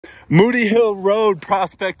Moody Hill Road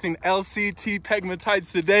prospecting LCT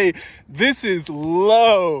pegmatites today. This is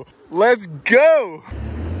low. Let's go.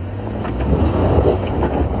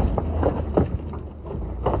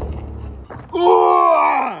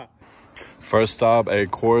 Ooh! First stop, a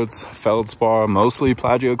quartz feldspar, mostly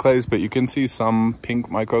plagioclase, but you can see some pink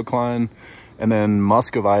microcline, and then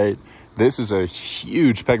muscovite. This is a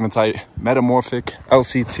huge pegmatite, metamorphic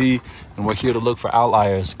LCT, and we're here to look for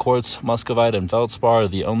outliers. Quartz, muscovite, and feldspar are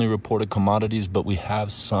the only reported commodities, but we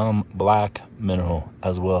have some black mineral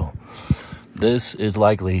as well. This is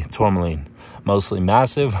likely tourmaline, mostly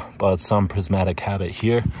massive, but some prismatic habit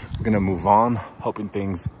here. We're gonna move on, hoping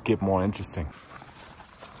things get more interesting.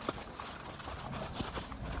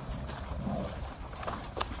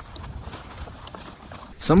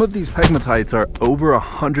 Some of these pegmatites are over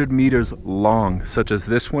 100 meters long, such as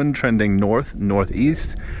this one trending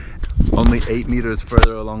north-northeast. Only 8 meters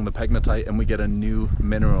further along the pegmatite and we get a new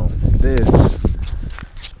mineral. This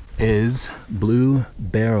is blue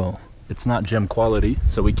beryl. It's not gem quality,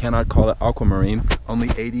 so we cannot call it aquamarine. Only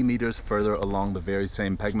 80 meters further along the very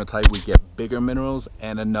same pegmatite, we get bigger minerals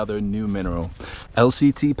and another new mineral.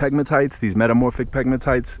 LCT pegmatites, these metamorphic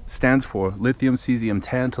pegmatites, stands for lithium, cesium,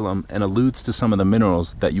 tantalum, and alludes to some of the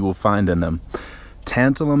minerals that you will find in them.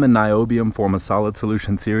 Tantalum and niobium form a solid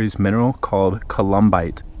solution series mineral called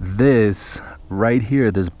columbite. This right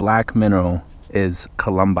here, this black mineral, is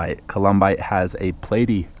columbite. Columbite has a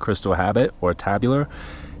platy crystal habit or tabular,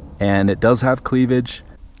 and it does have cleavage,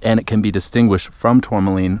 and it can be distinguished from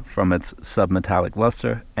tourmaline from its submetallic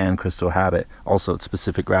luster and crystal habit, also its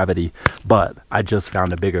specific gravity. But I just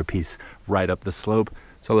found a bigger piece right up the slope,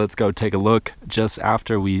 so let's go take a look just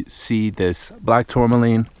after we see this black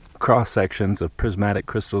tourmaline, cross sections of prismatic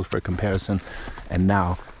crystals for comparison, and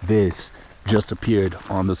now this just appeared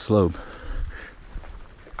on the slope.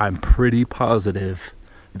 I'm pretty positive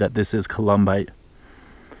that this is columbite,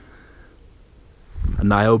 a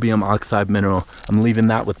niobium oxide mineral. I'm leaving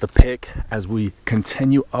that with the pick as we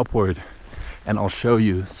continue upward, and I'll show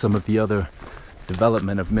you some of the other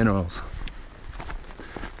development of minerals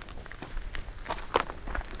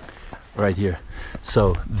right here.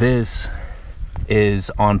 So this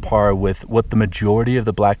is on par with what the majority of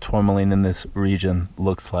the black tourmaline in this region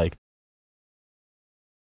looks like.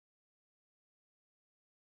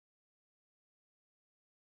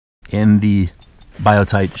 In the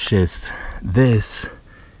biotite schist, this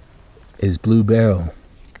is blue beryl,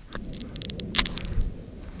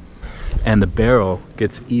 and the beryl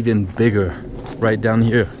gets even bigger right down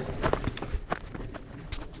here.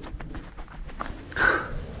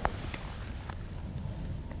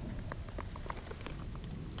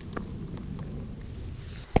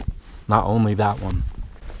 Not only that one,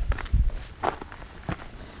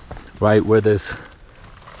 right where this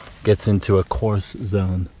gets into a coarse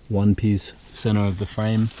zone, one piece center of the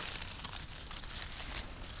frame,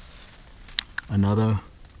 another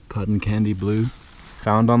cotton candy blue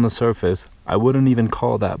found on the surface. I wouldn't even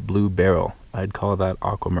call that blue beryl, I'd call that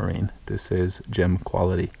aquamarine. This is gem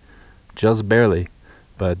quality, just barely,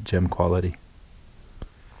 but gem quality.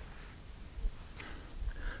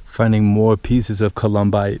 Finding more pieces of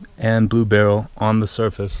columbite and blue beryl on the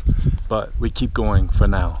surface, but we keep going for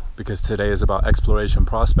now because today is about exploration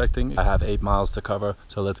prospecting. I have 8 miles to cover,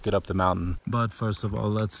 so let's get up the mountain. But first of all,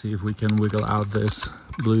 let's see if we can wiggle out this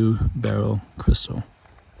blue beryl crystal.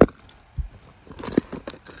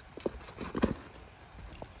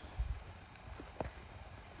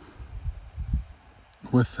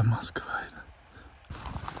 With the muscovite.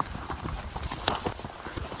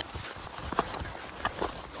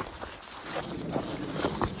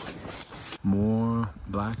 More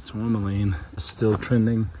black tourmaline, still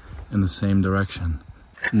trending in the same direction.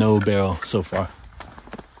 No beryl so far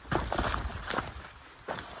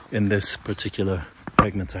in this particular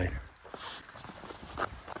pegmatite.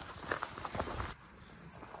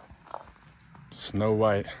 Snow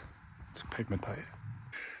white, it's a pegmatite.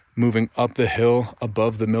 Moving up the hill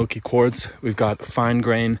above the milky quartz, we've got fine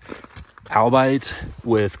grain albite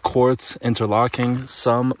with quartz interlocking,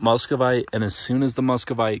 some muscovite, and as soon as the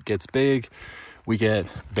muscovite gets big, we get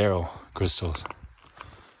beryl crystals.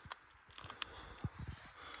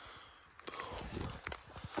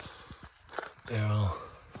 Beryl.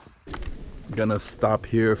 I'm gonna stop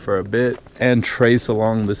here for a bit and trace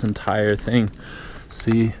along this entire thing.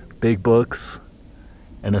 See big books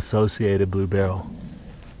and associated blue beryl.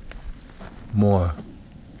 More.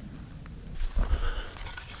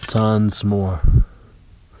 Tons more.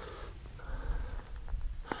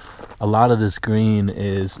 A lot of this green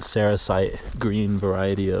is sericite, green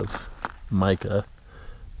variety of mica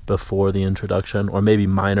before the introduction, or maybe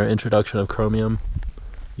minor introduction of chromium.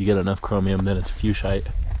 you get enough chromium, then it's fuchsite,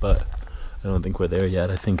 but I don't think we're there yet.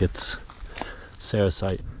 I think it's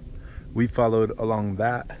sericite. We followed along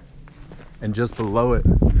that, and just below it,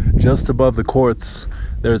 just above the quartz,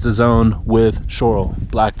 there's a zone with schorl,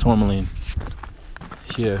 black tourmaline.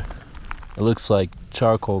 Here, it looks like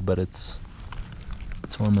charcoal, but it's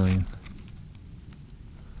tourmaline.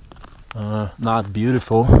 Not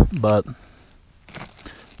beautiful, but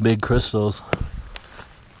big crystals.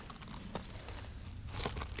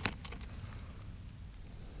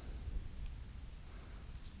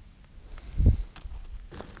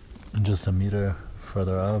 And just a meter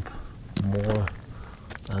further up, more.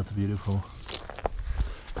 That's beautiful.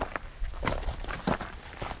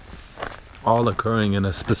 All occurring in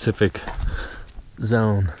a specific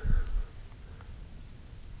zone.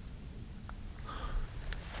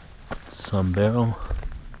 Some beryl,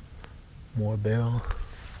 more beryl.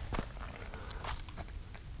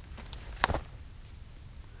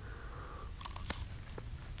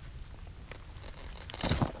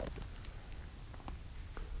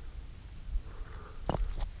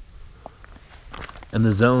 And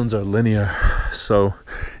the zones are linear, so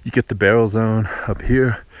you get the beryl zone up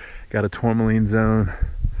here, got a tourmaline zone,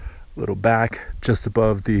 a little back, just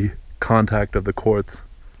above the contact of the quartz.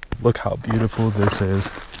 Look how beautiful this is.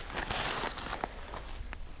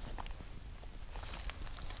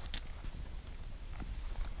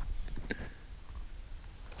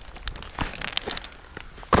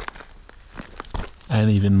 And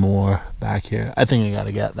even more back here. I think I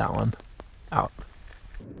gotta get that one out.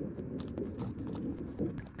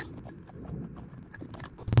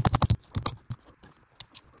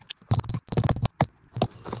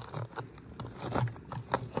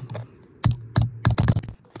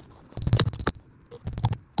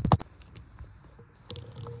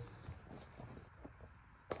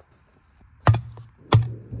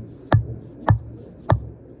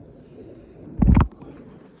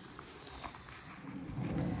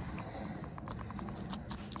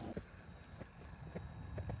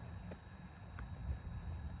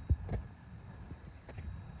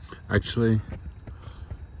 Actually,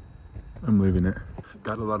 I'm leaving it.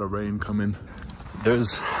 Got a lot of rain coming.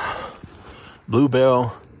 There's blue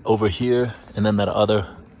beryl over here, and then that other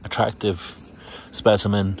attractive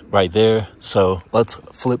specimen right there. So let's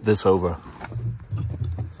flip this over.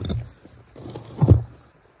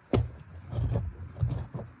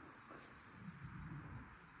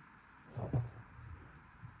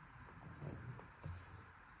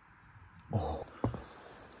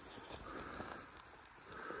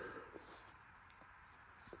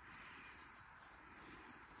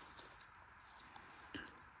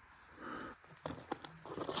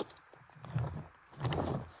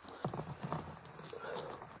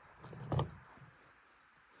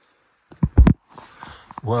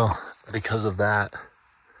 Well, because of that,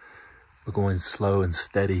 we're going slow and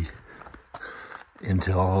steady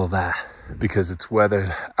into all of that because it's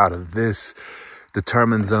weathered out of this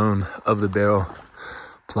determined zone of the beryl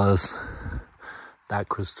plus that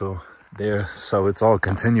crystal there. So it's all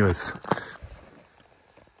continuous.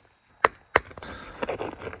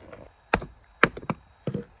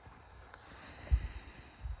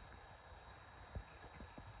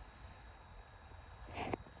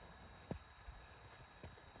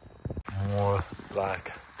 More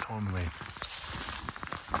black tourmaline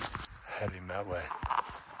heading that way.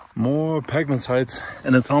 More pegmatites,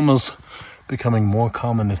 and it's almost becoming more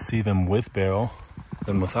common to see them with beryl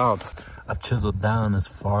than without. I've chiseled down as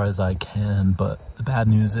far as I can, but the bad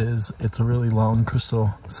news is it's a really long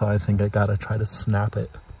crystal, so I think I gotta try to snap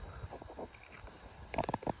it.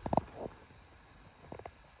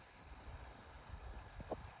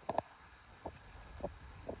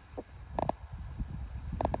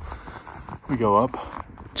 We go up,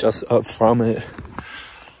 just up from it.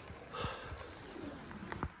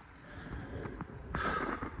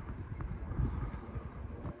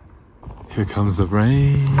 Here comes the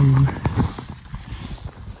rain.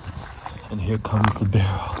 And here comes the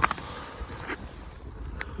beryl.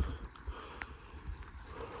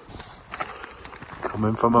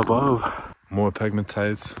 Coming from above. More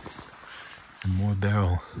pegmatites and more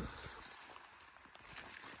beryl.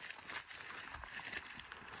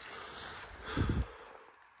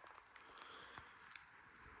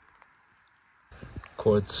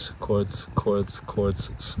 Quartz, quartz, quartz, quartz,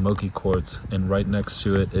 smoky quartz, and right next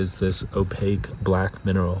to it is this opaque black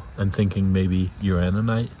mineral. I'm thinking maybe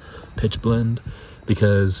uraninite, pitch blende,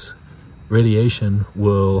 because radiation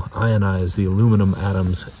will ionize the aluminum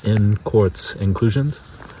atoms in quartz inclusions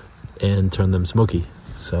and turn them smoky,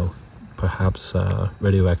 so perhaps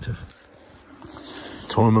radioactive.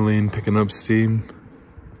 Tourmaline picking up steam.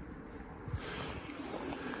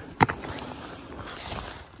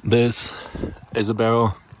 This is a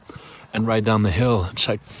Beryl, and right down the hill,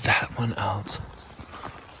 check that one out.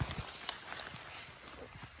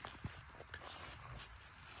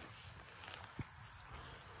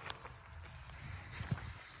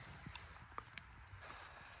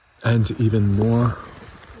 And even more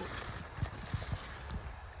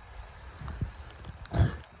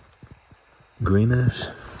greenish.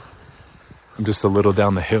 I'm just a little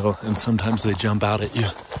down the hill, and sometimes they jump out at you.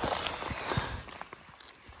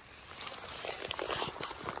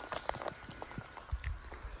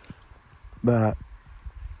 That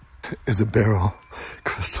is a Beryl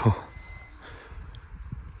crystal.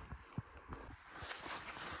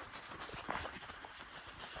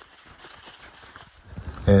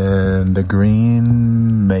 And the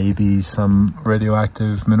green, maybe some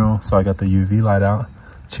radioactive mineral. So I got the UV light out.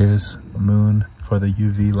 Cheers, moon, for the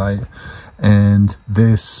UV light. And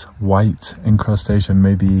this white incrustation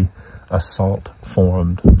may be a salt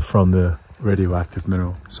formed from the radioactive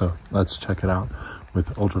mineral. So let's check it out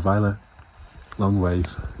with ultraviolet. Long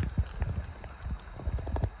wave.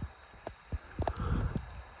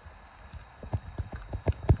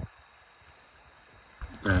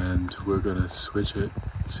 And we're gonna switch it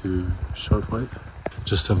to shortwave.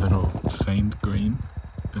 Just a little faint green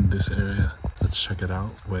in this area. Let's check it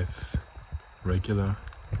out with regular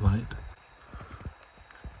light.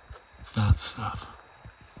 That stuff.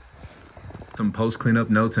 Some post-cleanup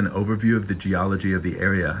notes and overview of the geology of the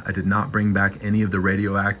area. I did not bring back any of the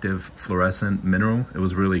radioactive fluorescent mineral. It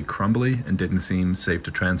was really crumbly and didn't seem safe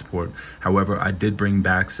to transport. However, I did bring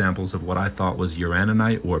back samples of what I thought was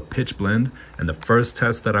uraninite or pitch blende, and the first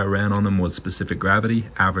test that I ran on them was specific gravity,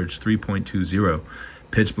 average 3.20.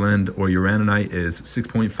 Pitch blende or uraninite is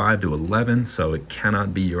 6.5 to 11, so it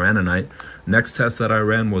cannot be uraninite. Next test that I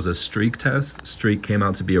ran was a streak test. Streak came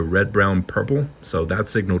out to be a red, brown, purple, so that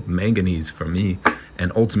signaled manganese for me,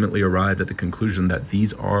 and ultimately arrived at the conclusion that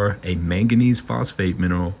these are a manganese phosphate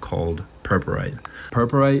mineral called purpurite.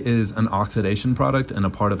 Purpurite is an oxidation product and a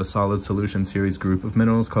part of a solid solution series group of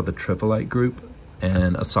minerals called the trifolite group.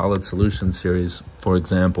 And a solid solution series, for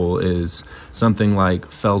example, is something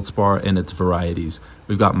like feldspar and its varieties.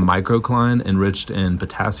 We've got microcline enriched in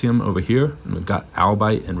potassium over here, and we've got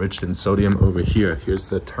albite enriched in sodium over here. Here's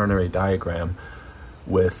the ternary diagram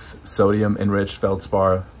with sodium enriched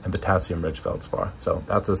feldspar and potassium rich feldspar. So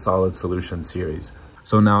that's a solid solution series.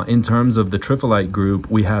 So now in terms of the trifolite group,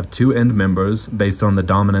 we have two end members based on the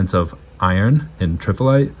dominance of iron in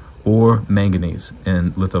trifolite or manganese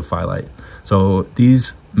in lithophyllite. So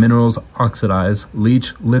these minerals oxidize,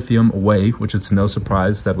 leach lithium away, which it's no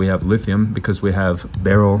surprise that we have lithium because we have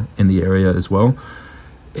Beryl in the area as well.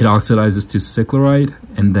 It oxidizes to sclerite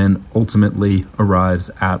and then ultimately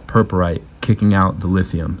arrives at purpurite, kicking out the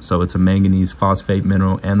lithium. So it's a manganese phosphate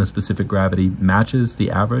mineral, and the specific gravity matches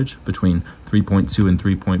the average between 3.2 and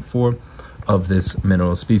 3.4 of this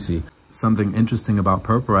mineral species. Something interesting about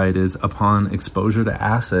purpurite is upon exposure to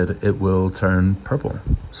acid, it will turn purple.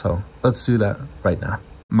 So let's do that right now.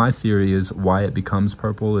 My theory is why it becomes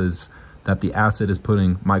purple is that the acid is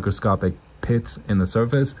putting microscopic pits in the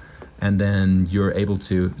surface, and then you're able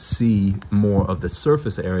to see more of the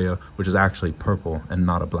surface area, which is actually purple and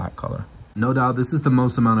not a black color. No doubt this is the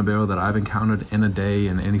most amount of Beryl that I've encountered in a day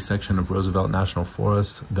in any section of Roosevelt National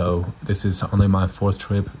Forest, though this is only my 4th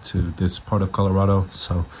trip to this part of Colorado,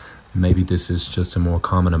 so maybe this is just a more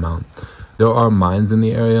common amount. There are mines in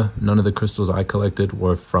the area. None of the crystals I collected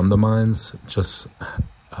were from the mines, just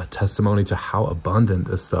a testimony to how abundant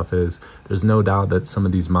this stuff is. There's no doubt that some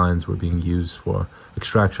of these mines were being used for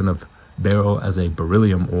extraction of Beryl as a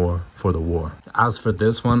beryllium ore for the war. As for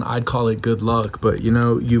this one, I'd call it good luck, but you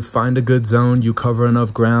know, you find a good zone, you cover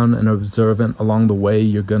enough ground and observant along the way,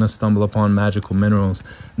 you're gonna stumble upon magical minerals.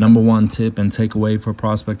 Number 1 tip and takeaway for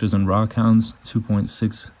prospectors and rockhounds,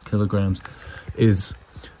 2.6 kilograms, is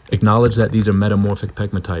acknowledge that these are metamorphic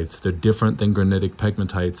pegmatites. They're different than granitic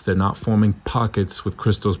pegmatites. They're not forming pockets with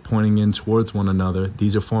crystals pointing in towards one another.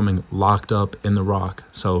 These are forming locked up in the rock.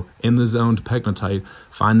 So in the zoned pegmatite,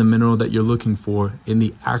 find the mineral that you're looking for in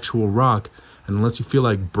the actual rock. And unless you feel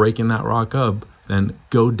like breaking that rock up, then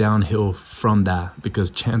go downhill from that, because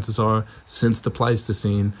chances are, since the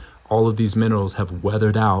Pleistocene, all of these minerals have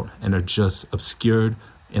weathered out and are just obscured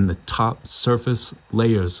in the top surface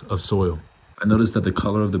layers of soil. I noticed that the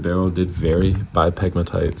color of the Beryl did vary by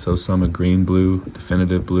pegmatite. So some a green blue,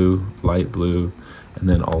 definitive blue, light blue, and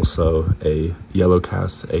then also a yellow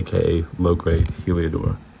cast, aka low-grade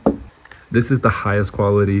Heliodor. This is the highest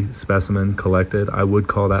quality specimen collected. I would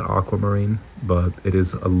call that aquamarine, but it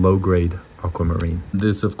is a low-grade aquamarine.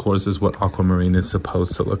 This, of course, is what aquamarine is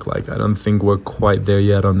supposed to look like. I don't think we're quite there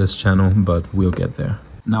yet on this channel, but we'll get there.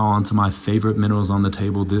 Now on to my favorite minerals on the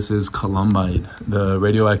table. This is columbite. The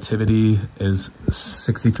radioactivity is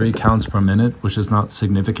 63 counts per minute, which is not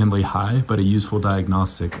significantly high, but a useful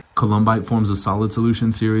diagnostic. Columbite forms a solid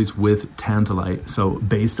solution series with tantalite. So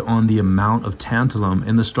based on the amount of tantalum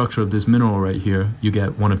in the structure of this mineral right here, you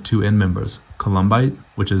get one of two end members: columbite,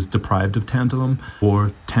 which is deprived of tantalum,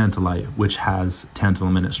 or tantalite, which has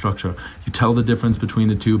tantalum in its structure. You tell the difference between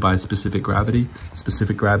the two by specific gravity.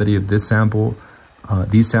 Specific gravity of this sample,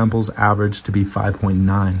 these samples average to be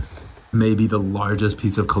 5.9. Maybe the largest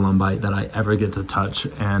piece of columbite that I ever get to touch.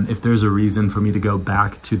 And if there's a reason for me to go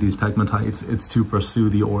back to these pegmatites, it's to pursue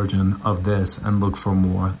the origin of this and look for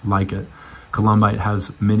more like it. Columbite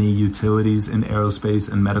has many utilities in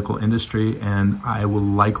aerospace and medical industry, and I will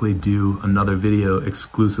likely do another video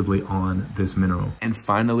exclusively on this mineral. And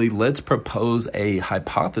finally, let's propose a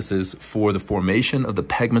hypothesis for the formation of the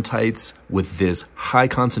pegmatites with this high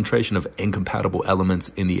concentration of incompatible elements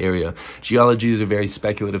in the area. Geology is a very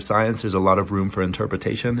speculative science. There's a lot of room for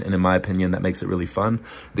interpretation, and in my opinion, that makes it really fun.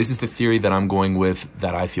 This is the theory that I'm going with,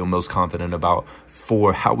 that I feel most confident about,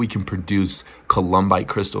 for how we can produce columbite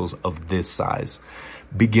crystals of this size.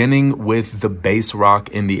 Beginning with the base rock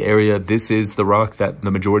in the area, this is the rock that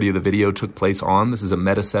the majority of the video took place on. This is a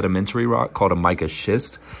metasedimentary rock called a mica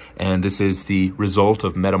schist, and this is the result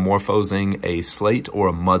of metamorphosing a slate or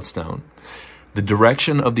a mudstone. The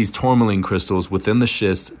direction of these tourmaline crystals within the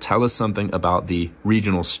schist tell us something about the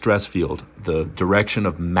regional stress field. The direction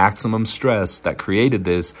of maximum stress that created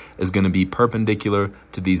this is going to be perpendicular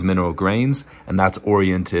to these mineral grains, and that's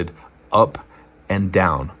oriented up and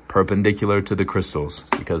down, perpendicular to the crystals,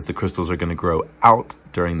 because the crystals are going to grow out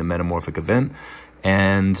during the metamorphic event,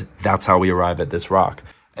 and that's how we arrive at this rock.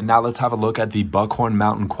 And now let's have a look at the Buckhorn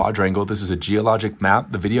Mountain Quadrangle. This is a geologic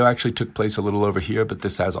map. The video actually took place a little over here, but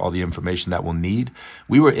this has all the information that we'll need.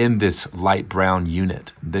 We were in this light brown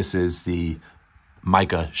unit. This is the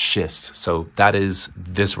mica schist. So that is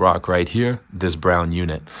this rock right here, this brown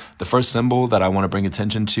unit. The first symbol that I want to bring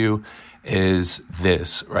attention to is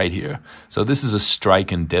this right here. So this is a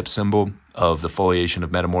strike and dip symbol of the foliation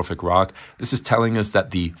of metamorphic rock. This is telling us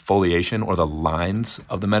that the foliation, or the lines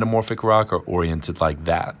of the metamorphic rock, are oriented like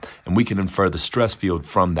that, and we can infer the stress field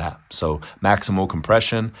from that. So maximal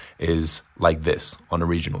compression is like this on a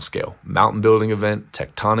regional scale. Mountain building event,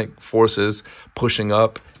 tectonic forces pushing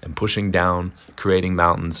up and pushing down, creating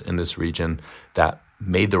mountains in this region that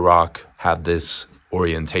made the rock have this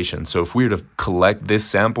orientation. So if we were to collect this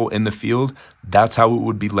sample in the field, that's how it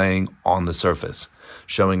would be laying on the surface,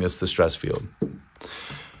 showing us the stress field.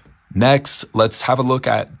 Next, let's have a look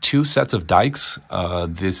at two sets of dikes.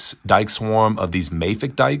 This dike swarm of these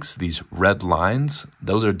mafic dikes, these red lines,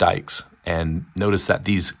 those are dikes. And notice that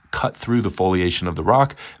these cut through the foliation of the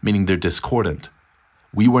rock, meaning they're discordant.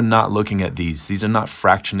 We were not looking at these. These are not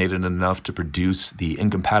fractionated enough to produce the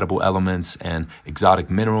incompatible elements and exotic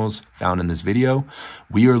minerals found in this video.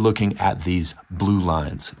 We are looking at these blue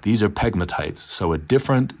lines. These are pegmatites, so a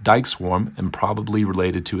different dike swarm and probably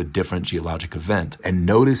related to a different geologic event. And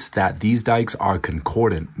notice that these dikes are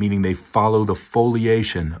concordant, meaning they follow the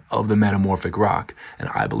foliation of the metamorphic rock. And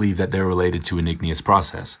I believe that they're related to an igneous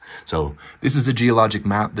process. So this is a geologic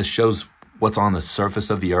map. This shows what's on the surface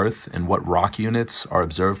of the earth and what rock units are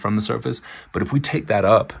observed from the surface. But if we take that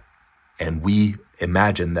up and we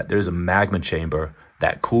imagine that there's a magma chamber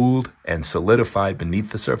that cooled and solidified beneath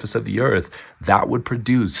the surface of the earth, that would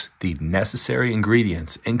produce the necessary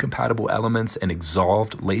ingredients, incompatible elements, and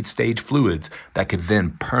exsolved late-stage fluids that could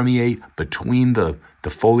then permeate between the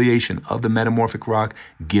foliation of the metamorphic rock,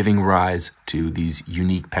 giving rise to these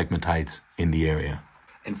unique pegmatites in the area.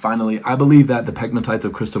 And finally, I believe that the pegmatites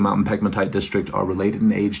of Crystal Mountain Pegmatite District are related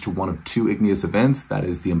in age to one of two igneous events, that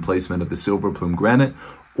is the emplacement of the silver plume granite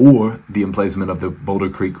or the emplacement of the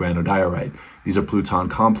Boulder Creek granodiorite. These are pluton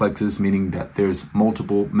complexes, meaning that there's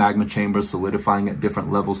multiple magma chambers solidifying at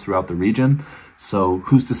different levels throughout the region. So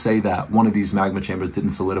who's to say that one of these magma chambers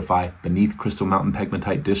didn't solidify beneath Crystal Mountain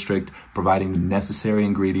Pegmatite District, providing the necessary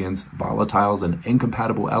ingredients, volatiles, and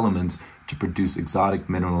incompatible elements to produce exotic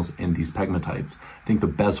minerals in these pegmatites. I think the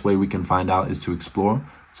best way we can find out is to explore,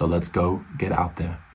 so let's go get out there.